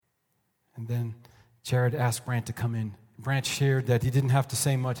And then Jared asked Brant to come in. Brant shared that he didn't have to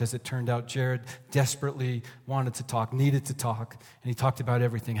say much. As it turned out, Jared desperately wanted to talk, needed to talk, and he talked about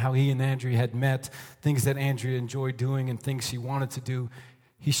everything, how he and Andrea had met, things that Andrea enjoyed doing and things she wanted to do.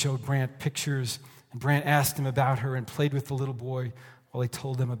 He showed Brant pictures, and Brant asked him about her and played with the little boy while he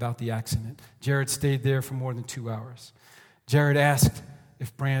told him about the accident. Jared stayed there for more than 2 hours. Jared asked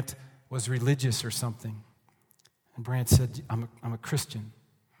if Brant was religious or something, and Brant said, I'm a Christian.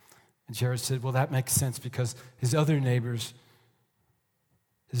 And Jared said, well, that makes sense because his other neighbors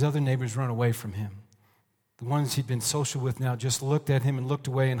run away from him. The ones he'd been social with now just looked at him and looked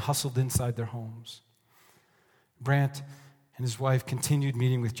away and hustled inside their homes. Brant and his wife continued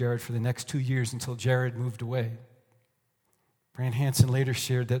meeting with Jared for the next 2 years until Jared moved away. Brant Hansen later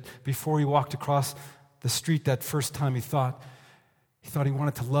shared that before he walked across the street that first time, he thought he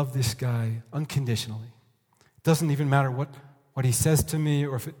wanted to love this guy unconditionally. It doesn't even matter what he says to me,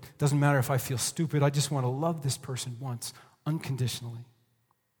 or if it doesn't matter if I feel stupid. I just want to love this person once, unconditionally.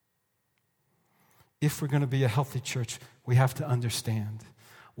 If we're going to be a healthy church, we have to understand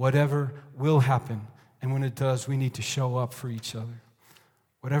whatever will happen, and when it does, we need to show up for each other.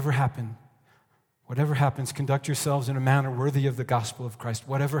 Whatever happens, conduct yourselves in a manner worthy of the gospel of Christ.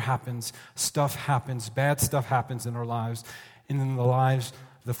 Whatever happens, stuff happens, bad stuff happens in our lives, and in the lives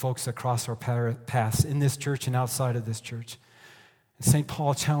of the folks that cross our paths in this church and outside of this church. St.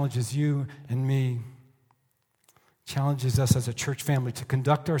 Paul challenges you and me, challenges us as a church family to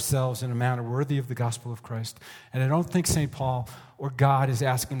conduct ourselves in a manner worthy of the gospel of Christ. And I don't think St. Paul or God is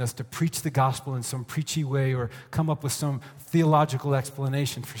asking us to preach the gospel in some preachy way or come up with some theological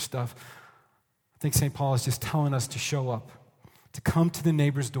explanation for stuff. I think St. Paul is just telling us to show up, to come to the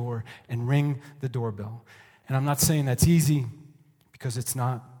neighbor's door and ring the doorbell. And I'm not saying that's easy, because it's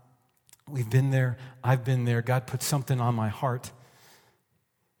not. We've been there. I've been there. God put something on my heart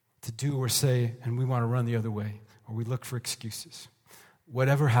to do or say, and we want to run the other way, or we look for excuses.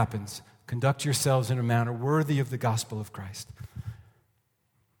 Whatever happens, conduct yourselves in a manner worthy of the gospel of Christ.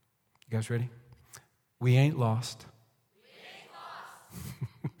 You guys ready? We ain't lost.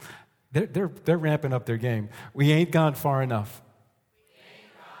 They're ramping up their game. We ain't gone far enough.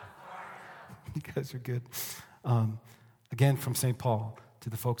 You guys are good. Again, from St. Paul to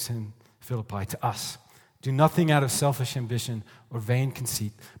the folks in Philippi, to us. Do nothing out of selfish ambition or vain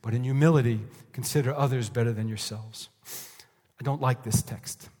conceit, but in humility consider others better than yourselves. I don't like this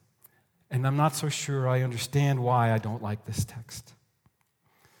text, and I'm not so sure I understand why I don't like this text.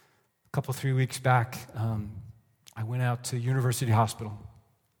 3 weeks back, I went out to University Hospital.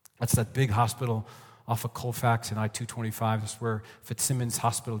 That's that big hospital off of Colfax and I-225. That's where Fitzsimmons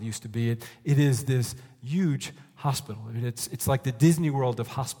Hospital used to be. It is this huge hospital. I mean, it's like the Disney World of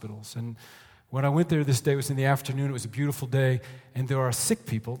hospitals. And when I went there this day, it was in the afternoon, it was a beautiful day, and there are sick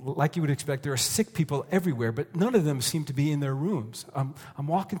people. Like you would expect, there are sick people everywhere, but none of them seem to be in their rooms. I'm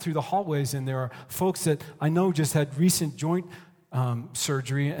walking through the hallways, and there are folks that I know just had recent joint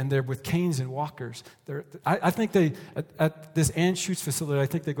surgery, and they're with canes and walkers. I think at this Anschutz facility, I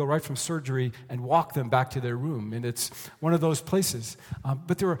think they go right from surgery and walk them back to their room, and it's one of those places.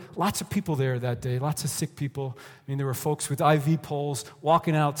 But there were lots of people there that day, lots of sick people. I mean, there were folks with IV poles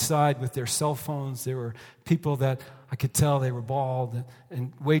walking outside with their cell phones. There were people that I could tell they were bald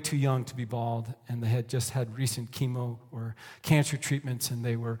and way too young to be bald, and they had just had recent chemo or cancer treatments, and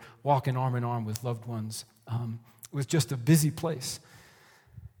they were walking arm in arm with loved ones. It was just a busy place.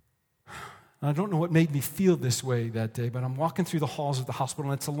 And I don't know what made me feel this way that day, but I'm walking through the halls of the hospital,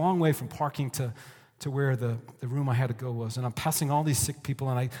 and it's a long way from parking to where the room I had to go was. And I'm passing all these sick people,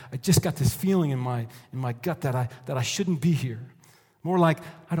 and I just got this feeling in my gut that I shouldn't be here. More like,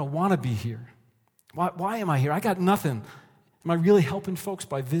 I don't want to be here. Why am I here? I got nothing. Am I really helping folks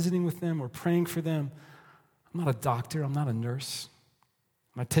by visiting with them or praying for them? I'm not a doctor. I'm not a nurse.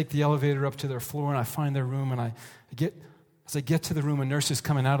 And I take the elevator up to their floor, and I find their room, and as I get to the room, a nurse is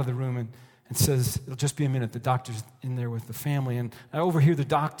coming out of the room and says, it'll just be a minute, the doctor's in there with the family. And I overhear the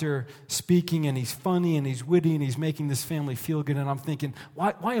doctor speaking, and he's funny, and he's witty, and he's making this family feel good, and I'm thinking,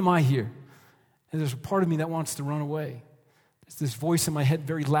 why am I here? And there's a part of me that wants to run away. There's this voice in my head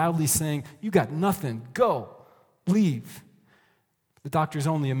very loudly saying, you got nothing, go, leave. The doctor's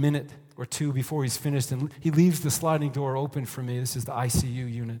only a minute or two before he's finished, and he leaves the sliding door open for me. This is the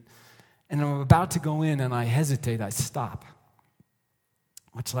ICU unit. And I'm about to go in, and I hesitate. I stop.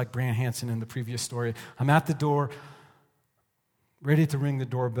 Much like Brant Hansen in the previous story. I'm at the door, ready to ring the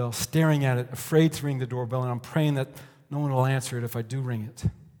doorbell, staring at it, afraid to ring the doorbell, and I'm praying that no one will answer it if I do ring it.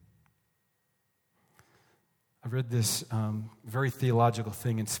 I read this very theological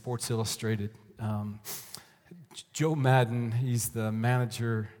thing in Sports Illustrated. Joe Madden, he's the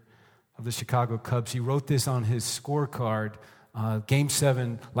manager of the Chicago Cubs. He wrote this on his scorecard, Game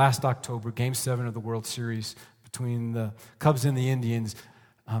 7, last October, Game 7 of the World Series between the Cubs and the Indians.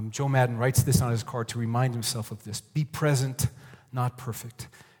 Joe Madden writes this on his card to remind himself of this. Be present, not perfect.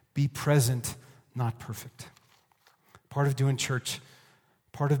 Be present, not perfect. Part of doing church,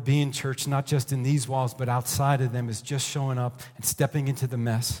 part of being church, not just in these walls, but outside of them, is just showing up and stepping into the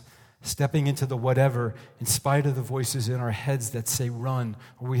mess, stepping into the whatever, in spite of the voices in our heads that say run,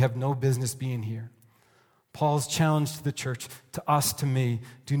 or we have no business being here. Paul's challenge to the church, to us, to me,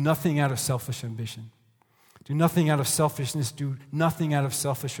 do nothing out of selfish ambition. Do nothing out of selfishness, do nothing out of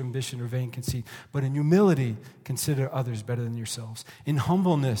selfish ambition or vain conceit, but in humility, consider others better than yourselves. In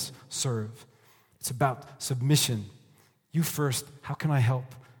humbleness, serve. It's about submission. You first, how can I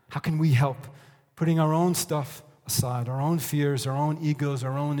help? How can we help? Putting our own stuff aside, our own fears, our own egos,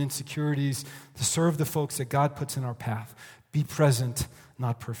 our own insecurities, to serve the folks that God puts in our path. Be present,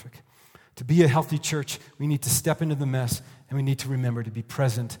 not perfect. To be a healthy church, we need to step into the mess, and we need to remember to be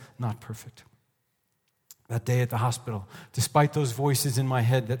present, not perfect. That day at the hospital, despite those voices in my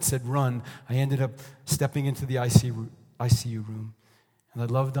head that said run, I ended up stepping into the ICU room. And I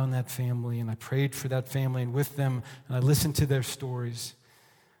loved on that family, and I prayed for that family and with them, and I listened to their stories.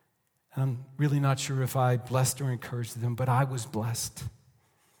 And I'm really not sure if I blessed or encouraged them, but I was blessed.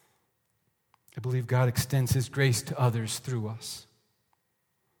 I believe God extends His grace to others through us.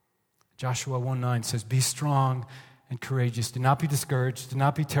 Joshua 1:9 says, be strong and courageous. Do not be discouraged. Do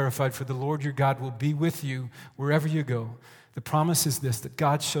not be terrified, for the Lord your God will be with you wherever you go. The promise is this, that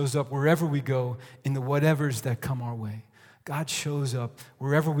God shows up wherever we go in the whatevers that come our way. God shows up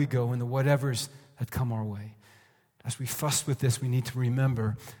wherever we go in the whatevers that come our way. As we fuss with this, we need to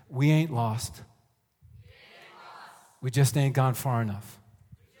remember we ain't lost. We just ain't gone far enough.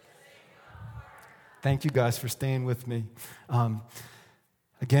 Thank you guys for staying with me.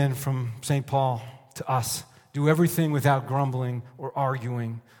 Again, from St. Paul to us. Do everything without grumbling or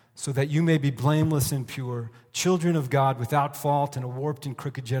arguing, so that you may be blameless and pure, children of God without fault in a warped and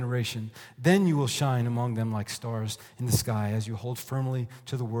crooked generation. Then you will shine among them like stars in the sky as you hold firmly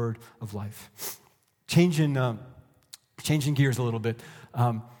to the word of life. Changing gears a little bit.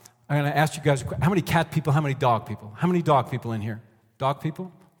 I'm going to ask you guys, how many cat people, how many dog people? How many dog people in here? Dog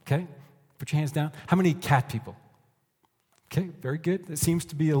people? Okay. Put your hands down. How many cat people? Okay, very good. It seems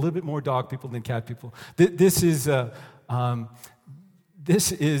to be a little bit more dog people than cat people. This is,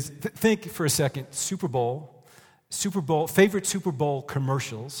 think for a second, Super Bowl, favorite Super Bowl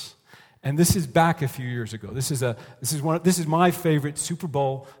commercials, and this is back a few years ago. This is my favorite Super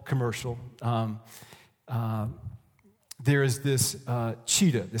Bowl commercial. There is this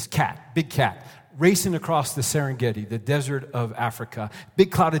cheetah, this cat, big cat, racing across the Serengeti, the desert of Africa. Big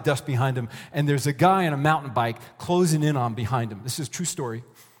cloud of dust behind him, and there's a guy on a mountain bike closing in on behind him. This is a true story.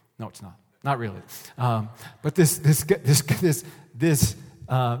 No, it's not. Not really. But this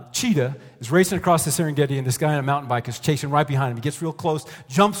cheetah is racing across the Serengeti, and this guy on a mountain bike is chasing right behind him. He gets real close,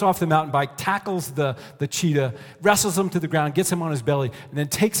 jumps off the mountain bike, tackles the cheetah, wrestles him to the ground, gets him on his belly, and then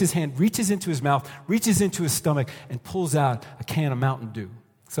takes his hand, reaches into his mouth, reaches into his stomach, and pulls out a can of Mountain Dew.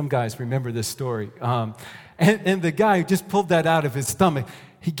 Some guys remember this story. And the guy who just pulled that out of his stomach,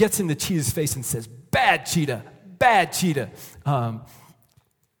 he gets in the cheetah's face and says, bad cheetah, bad cheetah.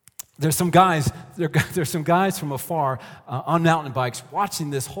 There's some guys from afar on mountain bikes watching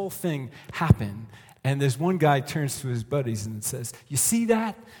this whole thing happen. And there's one guy turns to his buddies and says, you see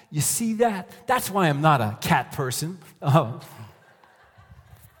that? You see that? That's why I'm not a cat person.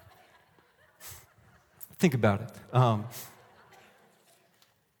 Think about it.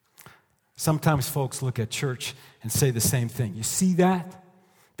 Sometimes folks look at church and say the same thing. You see that?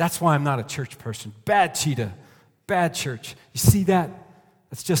 That's why I'm not a church person. Bad cheetah, bad church. You see that?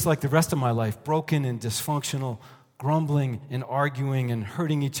 It's just like the rest of my life, broken and dysfunctional, grumbling and arguing and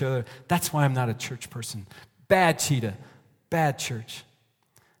hurting each other. That's why I'm not a church person. Bad cheetah, bad church.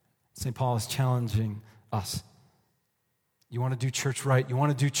 St. Paul is challenging us. You want to do church right? You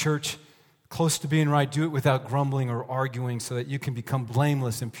want to do church close to being right? Do it without grumbling or arguing so that you can become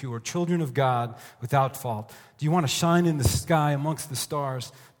blameless and pure, children of God without fault. Do you want to shine in the sky amongst the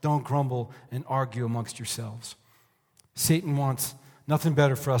stars? Don't grumble and argue amongst yourselves. Satan wants nothing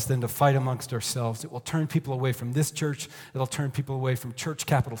better for us than to fight amongst ourselves. It will turn people away from this church. It'll turn people away from church,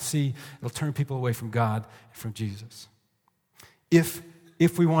 capital C. It'll turn people away from God and from Jesus. If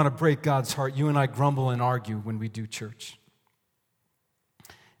we want to break God's heart, you and I grumble and argue when we do church.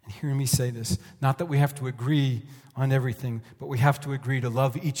 And hear me say this, not that we have to agree on everything, but we have to agree to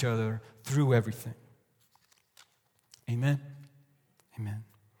love each other through everything. Amen? Amen.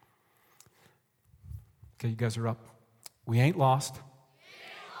 Okay, you guys are up. We ain't lost.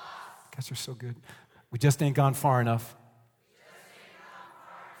 Pastor's so good. We just ain't gone far enough.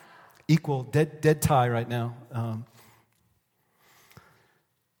 Equal, dead tie right now.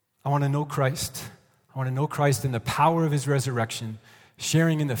 I want to know Christ. I want to know Christ in the power of his resurrection,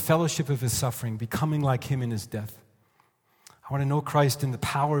 sharing in the fellowship of his suffering, becoming like him in his death. I want to know Christ in the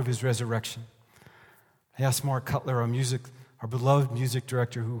power of his resurrection. I asked Mark Cutler, our beloved music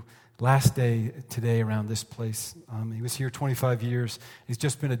director, who last day today around this place. He was here 25 years. He's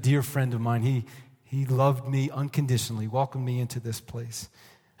just been a dear friend of mine. He loved me unconditionally, welcomed me into this place.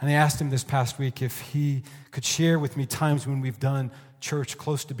 And I asked him this past week if he could share with me times when we've done church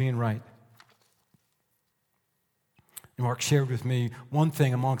close to being right. And Mark shared with me one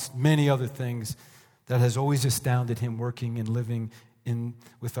thing amongst many other things that has always astounded him working and living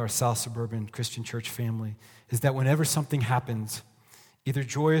with our South Suburban Christian church family, is that whenever something happens, either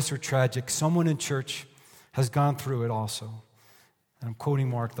joyous or tragic, someone in church has gone through it also. And I'm quoting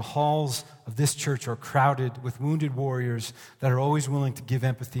Mark, the halls of this church are crowded with wounded warriors that are always willing to give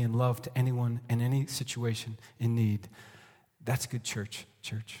empathy and love to anyone in any situation in need. That's good church.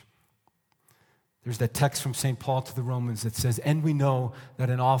 There's that text from St. Paul to the Romans that says, and we know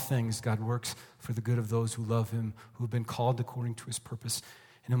that in all things God works for the good of those who love him, who have been called according to his purpose.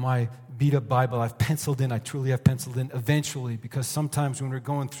 And in my beat-up Bible, I truly have penciled in eventually, because sometimes when we're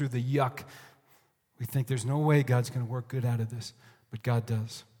going through the yuck, we think there's no way God's going to work good out of this. But God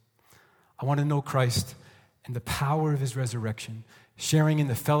does. I want to know Christ and the power of his resurrection, sharing in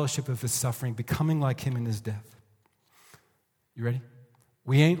the fellowship of his suffering, becoming like him in his death. You ready?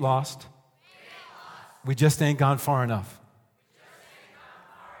 We ain't lost. We just ain't gone far enough.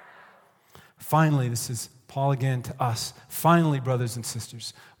 Finally, this is Paul again to us. Finally, brothers and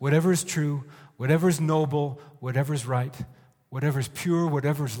sisters, whatever is true, whatever is noble, whatever is right, whatever is pure,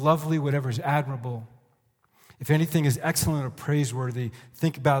 whatever is lovely, whatever is admirable, if anything is excellent or praiseworthy,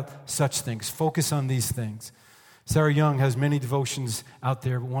 think about such things. Focus on these things. Sarah Young has many devotions out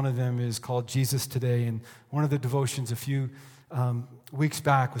there, but one of them is called Jesus Today. And one of the devotions a few weeks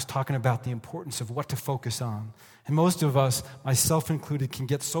back was talking about the importance of what to focus on. And most of us, myself included, can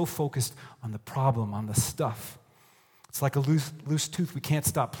get so focused on the problem, on the stuff. It's like a loose tooth. We can't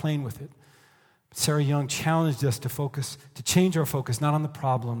stop playing with it. But Sarah Young challenged us to change our focus, not on the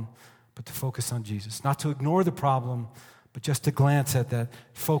problem, but to focus on Jesus. Not to ignore the problem, but just to glance at that.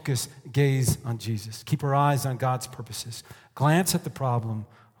 Focus, gaze on Jesus. Keep our eyes on God's purposes. Glance at the problem,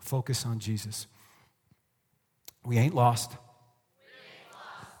 focus on Jesus. We ain't lost.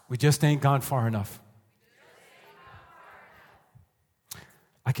 We just ain't gone far enough.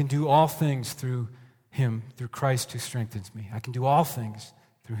 I can do all things through him, through Christ who strengthens me. I can do all things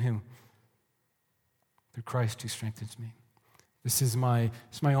through him, through Christ who strengthens me. This is my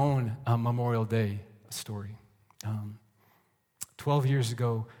own Memorial Day story. 12 years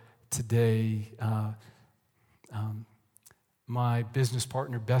ago today, my business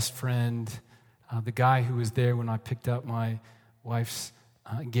partner, best friend, the guy who was there when I picked up my wife's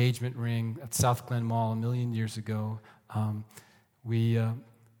engagement ring at South Glen Mall a million years ago, we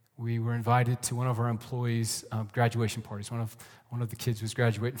were invited to one of our employees' graduation parties. One of the kids was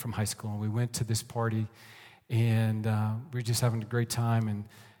graduating from high school, and we went to this party. And we were just having a great time. And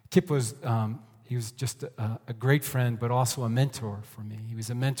Kip was, he was just a great friend, but also a mentor for me. He was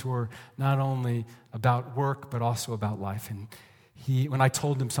a mentor not only about work, but also about life. And when I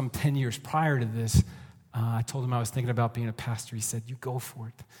told him some 10 years prior to this, I told him I was thinking about being a pastor. He said, you go for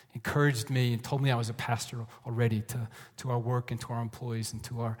it. Encouraged me and told me I was a pastor already to our work and to our employees and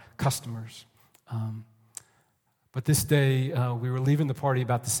to our customers. But this day, we were leaving the party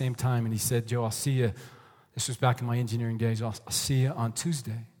about the same time, and he said, Joe, I'll see you. This was back in my engineering days. I'll see you on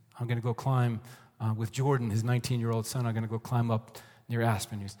Tuesday. I'm going to go climb with Jordan, his 19-year-old son. I'm going to go climb up near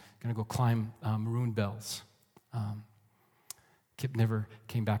Aspen. He's going to go climb Maroon Bells. Kip never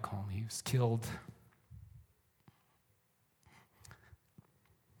came back home. He was killed.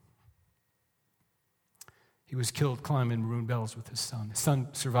 He was killed climbing Maroon Bells with his son. His son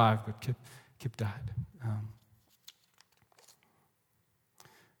survived, but Kip died.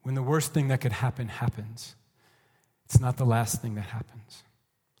 When the worst thing that could happen happens, it's not the last thing that happens.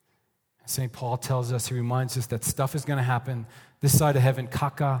 St. Paul tells us, he reminds us that stuff is going to happen. This side of heaven,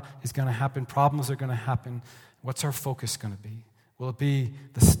 caca is going to happen. Problems are going to happen. What's our focus going to be? Will it be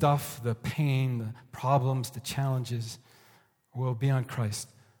the stuff, the pain, the problems, the challenges? Or will it be on Christ,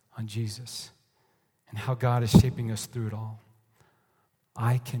 on Jesus, and how God is shaping us through it all?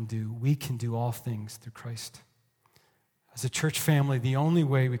 We can do all things through Christ. As a church family, the only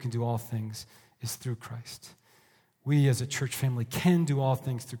way we can do all things is through Christ. We as a church family can do all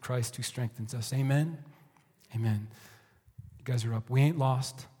things through Christ who strengthens us. Amen? Amen. You guys are up. We ain't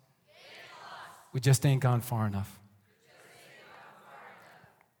lost. We just ain't gone far enough.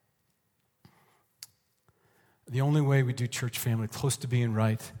 The only way we do church family, close to being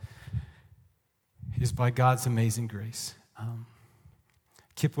right, is by God's amazing grace.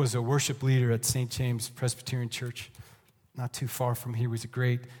 Kip was a worship leader at St. James Presbyterian Church, not too far from here. He was a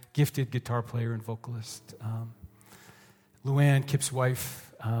great, gifted guitar player and vocalist. Luann, Kip's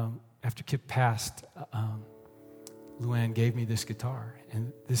wife, after Kip passed, Luann gave me this guitar,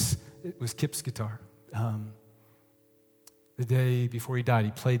 and it was Kip's guitar. The day before he died,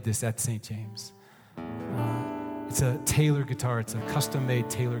 he played this at St. James. It's a Taylor guitar. It's a custom-made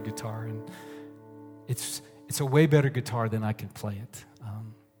Taylor guitar, and it's a way better guitar than I can play it.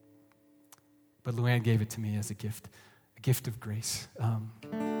 But Luann gave it to me as a gift of grace.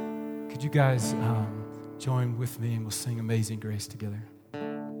 Could you guys join with me and we'll sing Amazing Grace together?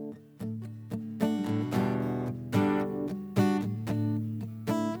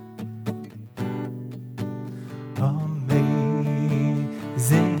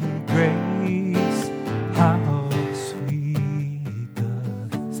 Amazing grace, how sweet the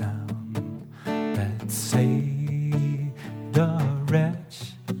sound that saved a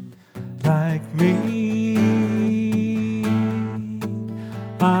wretch like me.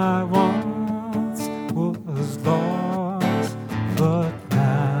 I once was lost, but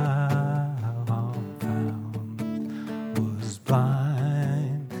now I'm found. Was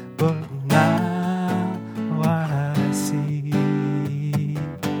blind, but now I see.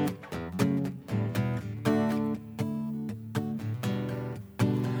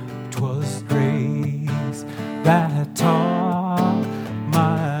 'Twas grace that taught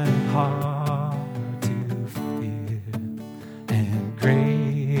my heart to fear, and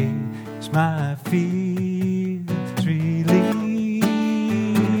grace my fears relieve.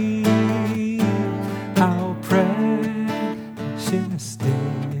 How precious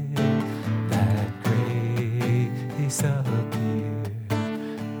did that grace appear,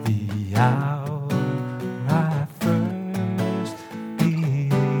 the hour I first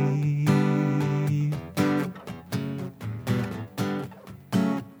believed.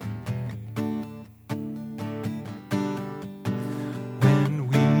 When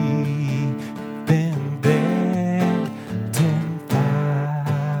we've been there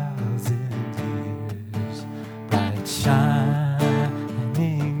 10,000 years, bright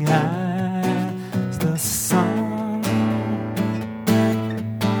shining as the sun,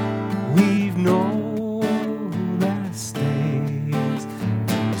 we've no less days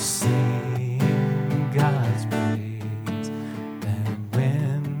to sing God's praise than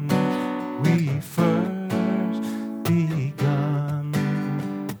when we first begun.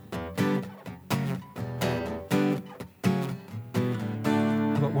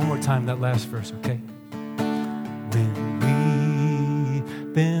 How about one more time, that last verse, okay? When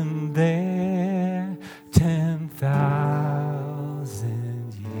we've been there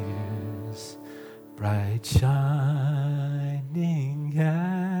 10,000 years, bright shining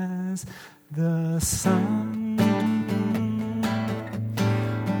as the sun,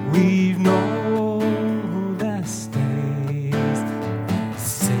 we've no less days to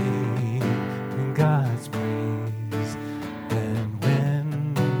sing God's praise than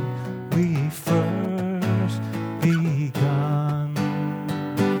when we first begun.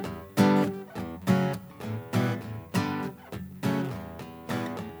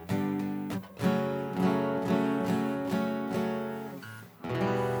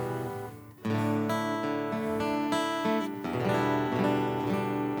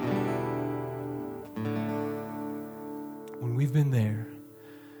 When we've been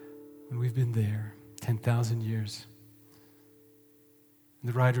there 10,000 years, and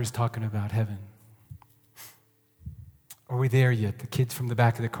the writer is talking about heaven. Are we there yet? The kids from the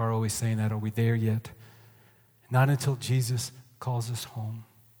back of the car are always saying that. Are we there yet? Not until Jesus calls us home.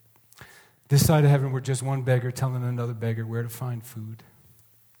 This side of heaven, we're just one beggar telling another beggar where to find food.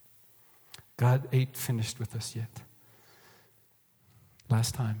 God ain't finished with us yet.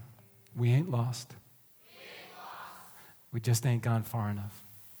 Last time, we ain't lost. We just ain't gone far enough.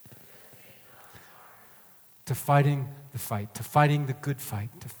 To fighting the fight, to fighting the good fight,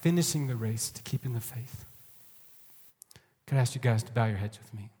 to finishing the race, to keeping the faith. Could I ask you guys to bow your heads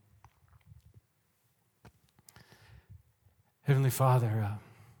with me? Heavenly Father,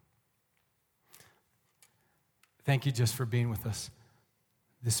 thank you just for being with us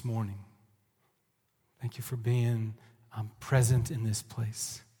this morning. Thank you for being present in this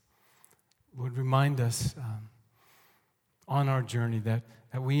place. Lord, remind us on our journey that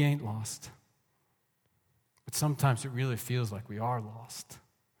we ain't lost. But sometimes it really feels like we are lost.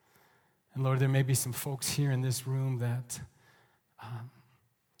 And Lord, there may be some folks here in this room that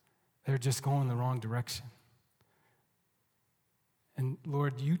they're just going the wrong direction. And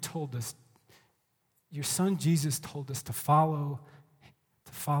Lord, you told us, your son Jesus told us to follow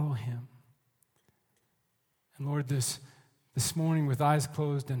him. And Lord, this morning with eyes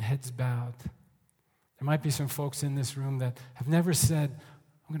closed and heads bowed, there might be some folks in this room that have never said,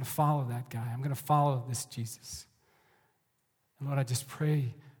 I'm going to follow that guy. I'm going to follow this Jesus. And Lord, I just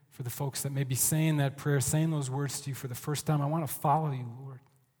pray for the folks that may be saying that prayer, saying those words to you for the first time. I want to follow you, Lord.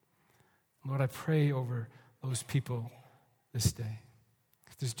 Lord, I pray over those people this day.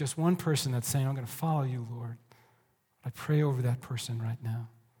 If there's just one person that's saying, I'm going to follow you, Lord, I pray over that person right now.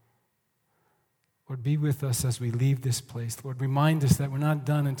 Lord, be with us as we leave this place. Lord, remind us that we're not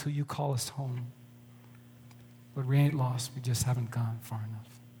done until you call us home. Lord, we ain't lost. We just haven't gone far enough.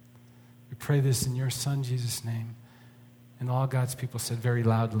 We pray this in your son, Jesus' name. And all God's people said very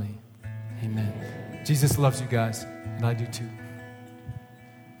loudly, amen. Jesus loves you guys, and I do too.